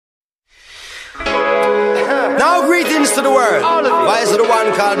Now greetings to the world. Vice of the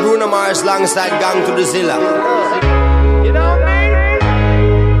one called Bruno Mars alongside Gang to the Zilla. You know what I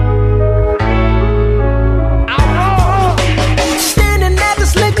mean? Standing at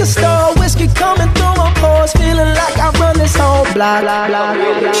this liquor store, whiskey coming through my pores, feeling like I run this whole block.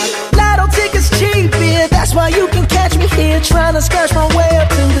 Lotto tickets cheap, yeah, that's why you can catch me here, trying to scratch my way up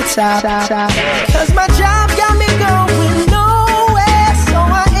to the top. Cause my job got me going nowhere, so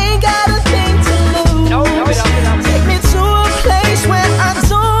I ain't got a thing to lose. Take me to a place where I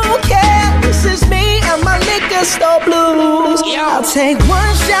don't care. This is me and my liquor store blues. I'll take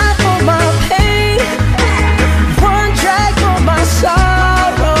one shot for my pain, one drag for my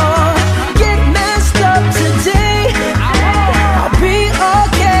sorrow. Get messed up today, I'll be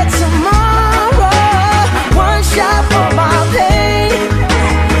okay tomorrow. One shot for my pain,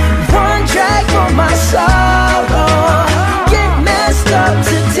 one drag for my sorrow. Get messed up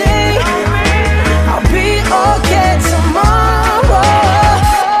today, I'll be okay tomorrow.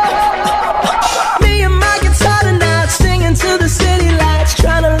 Me and my guitar tonight, singing to the city lights,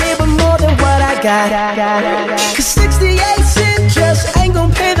 trying to live with more than what I got. Cause 68 cents just ain't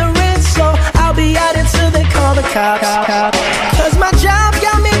gon' pay the rent, so I'll be out until they call the cops. Cause my job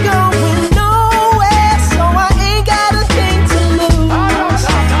got me going nowhere, so I ain't got a thing to lose.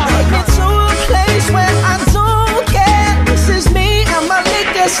 Take me to a place where I don't care. This is me and my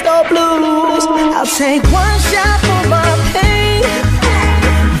liquor store blues. I'll take one shot for my pain,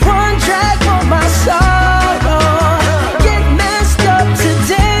 one drag for my sorrow. Get messed up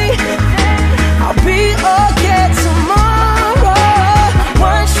today, I'll be okay tomorrow.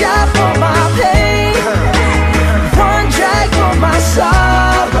 One shot for my pain, one drag for my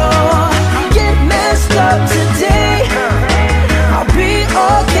sorrow. Get messed up today, I'll be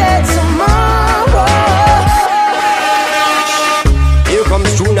okay tomorrow. Here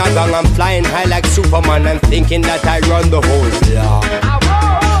comes Juna Gang, I'm flying high like Superman. I'm thinking that I run the whole block.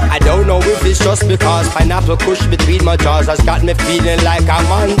 I don't know if it's just because pineapple kush between my jaws has got me feeling like I'm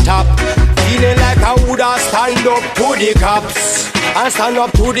on top. Feeling like I woulda stand up to the cops and stand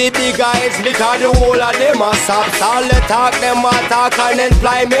up to the big guys, because the whole of them are sops. All the talk, them a talk, and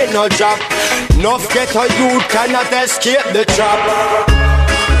employment no job. Enough ghetto youth cannot escape the trap.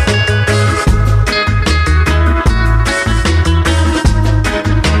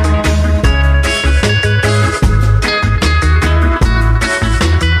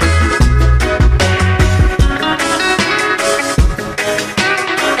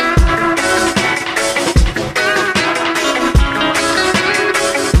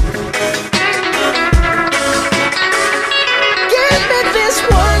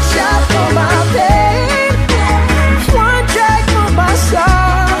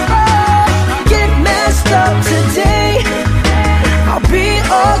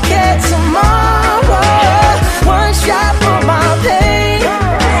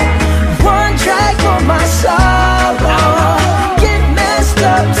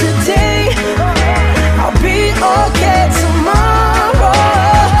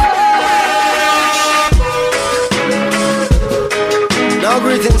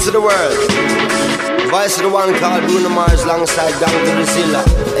 To the world, Vice of the one called Bruno Mars alongside Gang to the Zilla,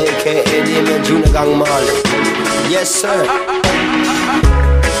 aka BabyMixcraff. Yes sir,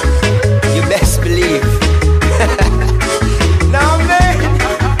 you best believe. Now man,